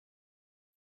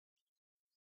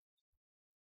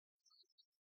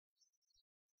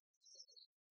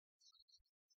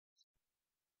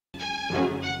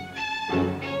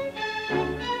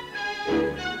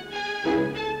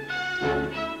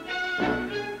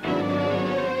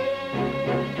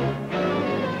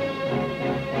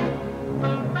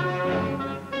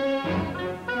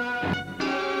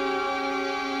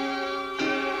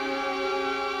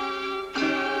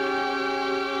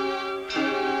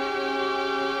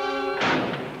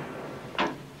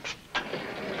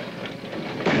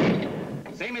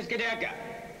Simas Kudirka.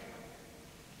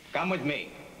 Come with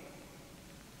me.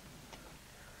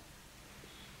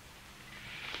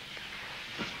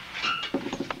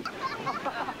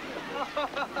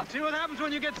 See what happens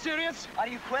when you get serious? Are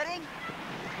you quitting?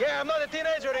 Yeah, I'm not a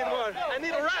teenager anymore. I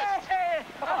need a rest.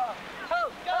 Go!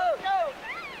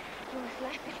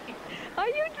 Are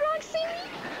you drunk, Simi?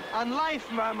 On life,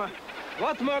 Mama.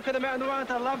 What more could a man want?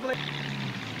 A lovely...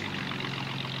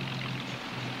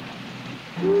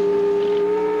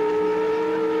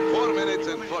 4 minutes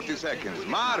and 40 seconds.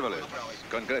 Marvelous.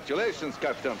 Congratulations,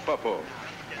 Captain Popo.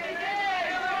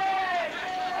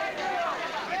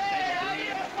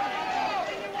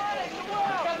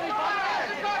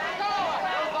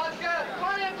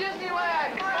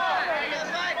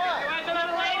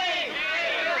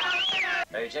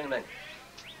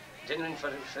 Gentlemen, for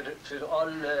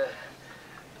all...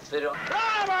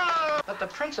 But the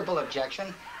principal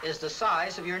objection is the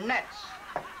size of your nets.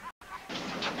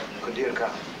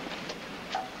 Kudirka,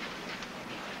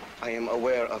 I am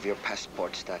aware of your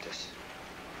passport status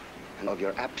and of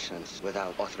your absence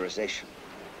without authorization.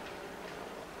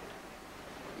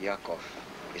 Yakov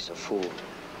is a fool.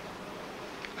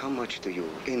 How much do you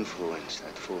influence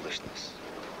that foolishness?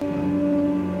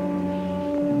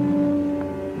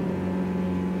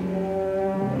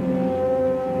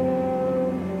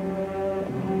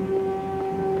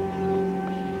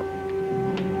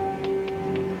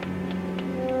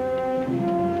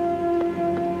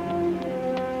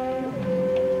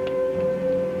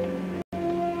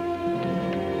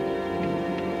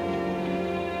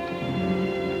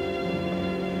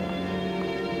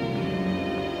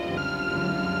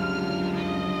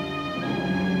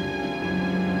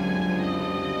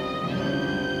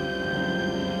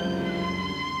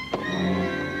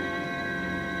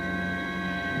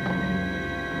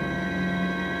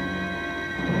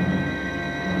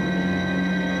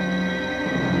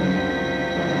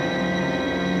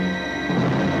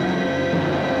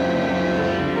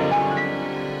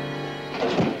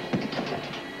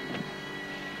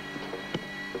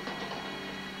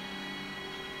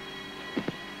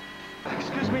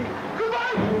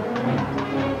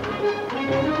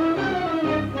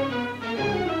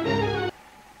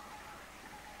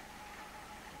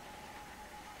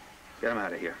 Get him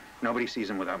out of here. Nobody sees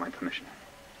him without my permission.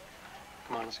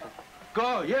 Come on, let's go.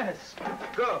 Go, yes.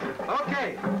 Go.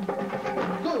 Okay.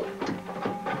 Go.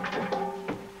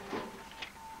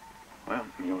 Well,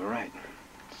 you were right.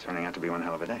 It's turning out to be one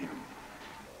hell of a day.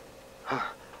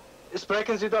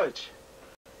 Sprechen Sie Deutsch?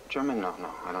 German? No,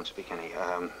 I don't speak any.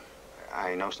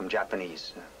 I know some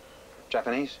Japanese.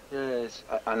 Japanese? Yes.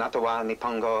 Anata wa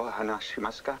Nihongo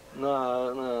hanashimasu ka?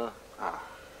 No. Ah.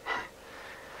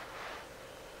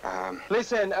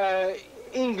 Listen,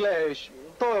 English,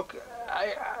 talk,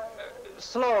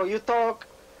 slow, you talk,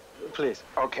 please.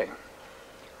 Okay.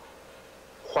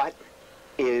 What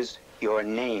is your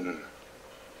name?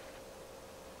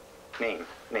 Name.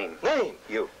 Name?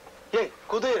 You. Yeah,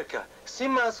 Kudirka,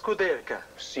 Simas Kudirka.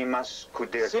 Simas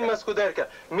Kudirka. Simas Kudirka.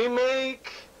 Me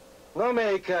make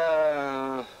work,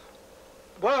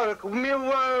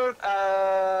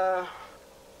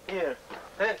 here.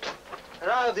 Hey.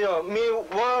 Radio, me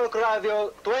work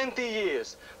radio 20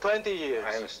 years. 20 years.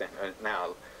 I understand.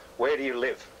 Now, where do you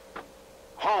live?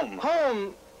 Home.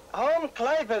 Home,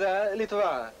 Klaipėda,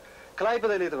 Lietuva.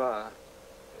 Klaipėda, Lietuva.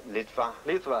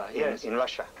 Litva, yes. In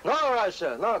Russia? No,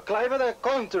 Russia, no, Klaipėda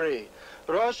country.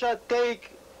 Russia take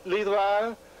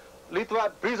Litva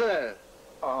prisoner.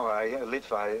 Oh, yeah,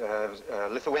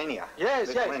 Lithuania. Yes,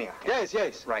 Lithuania. Yes.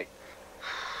 Right.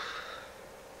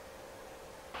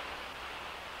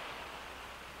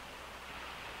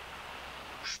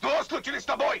 Что случилось с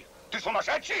тобой? Ты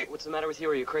сумасшедший? What's the matter with you?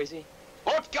 Are you crazy?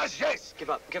 Откажись!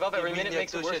 Give up. Every minute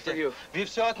makes it worse for you. Вы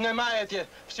все отнимаете,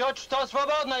 все, что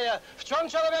свободное. В чем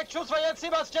человек чувствует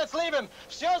себя счастливым,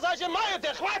 все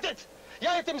зажимаете, хватит!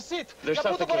 Я этим сит. Я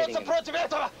буду бороться против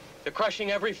этого. They're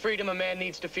crushing every freedom a man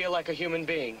needs to feel like a human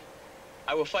being.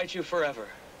 I will fight you forever.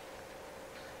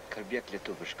 Kalbėk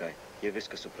lietuviškai, jie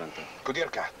viską supranta.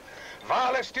 Kudirka,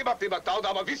 valės tyba tau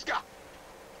davo viską.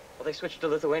 Well, they switched to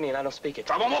Lithuanian. I don't speak it.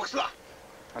 Tavo mokslą,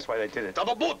 That's why they did it.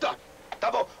 tavo butą,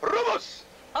 tavo rūmus.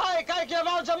 Ai, kaip jie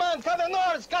valdžia man, kada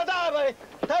nors, kadavai,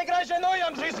 tai grąžinu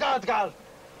jiems viską atgal.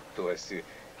 Tu esi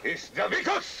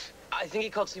išdavikas. I think he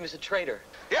called Simas a traitor.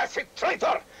 Esi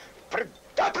traitor,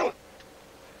 предатель.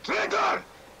 Трейдер!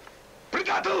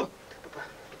 Предатель!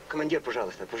 Командир,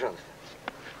 пожалуйста.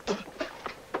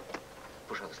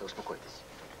 Пожалуйста, успокойтесь.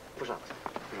 Пожалуйста.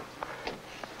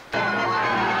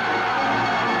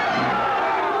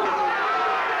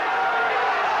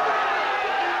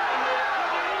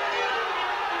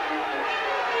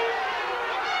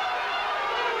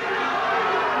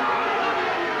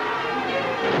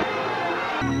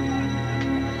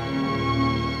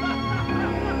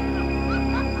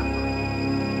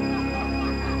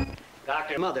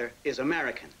 doctor. Mother is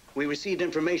American. We received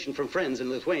information from friends in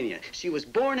Lithuania. She was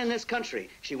born in this country.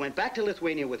 She went back to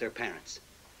Lithuania with her parents.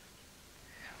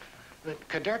 But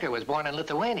Kudirka was born in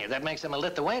Lithuania. That makes him a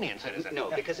Lithuanian citizen. No,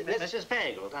 because This is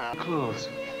Pagel. Clothes.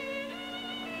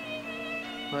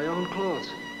 My own clothes.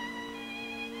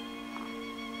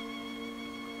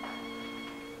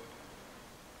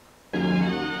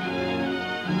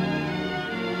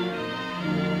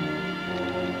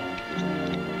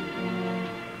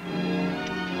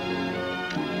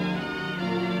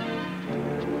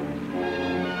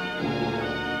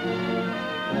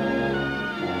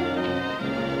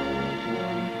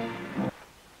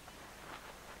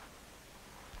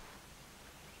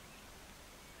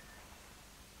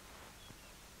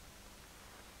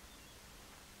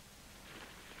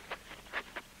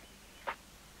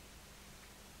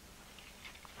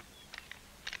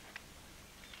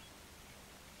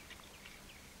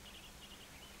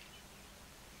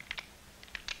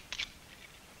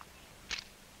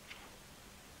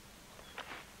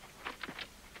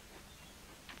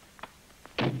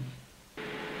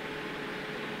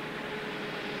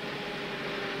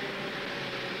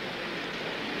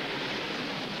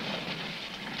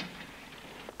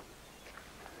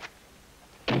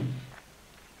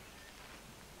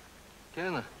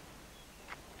 Kine.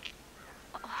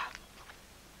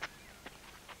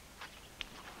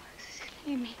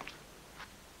 Simi.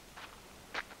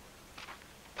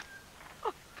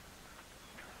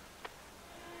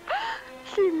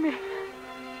 Simi.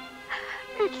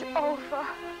 It's over.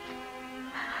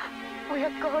 We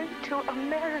are going to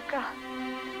America.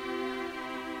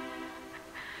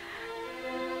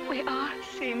 We are,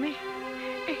 Simi.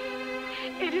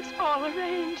 It is all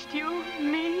arranged. You,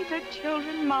 me, the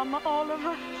children, Mama, all of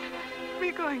us.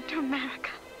 We're going to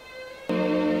America.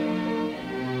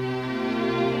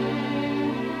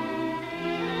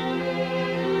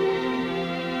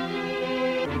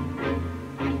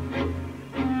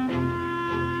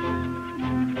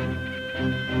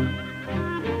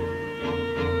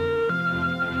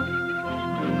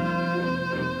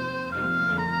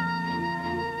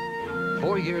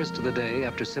 4 years to the day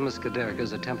after Simas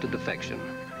Kudirka's attempted defection,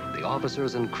 the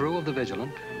officers and crew of the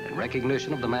Vigilant, in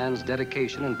recognition of the man's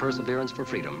dedication and perseverance for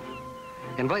freedom,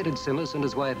 invited Simas and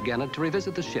his wife Gannett to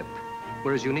revisit the ship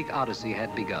where his unique odyssey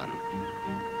had begun.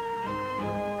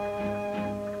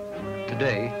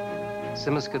 Today,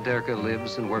 Simas Kudirka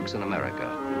lives and works in America,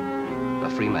 a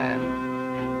free man.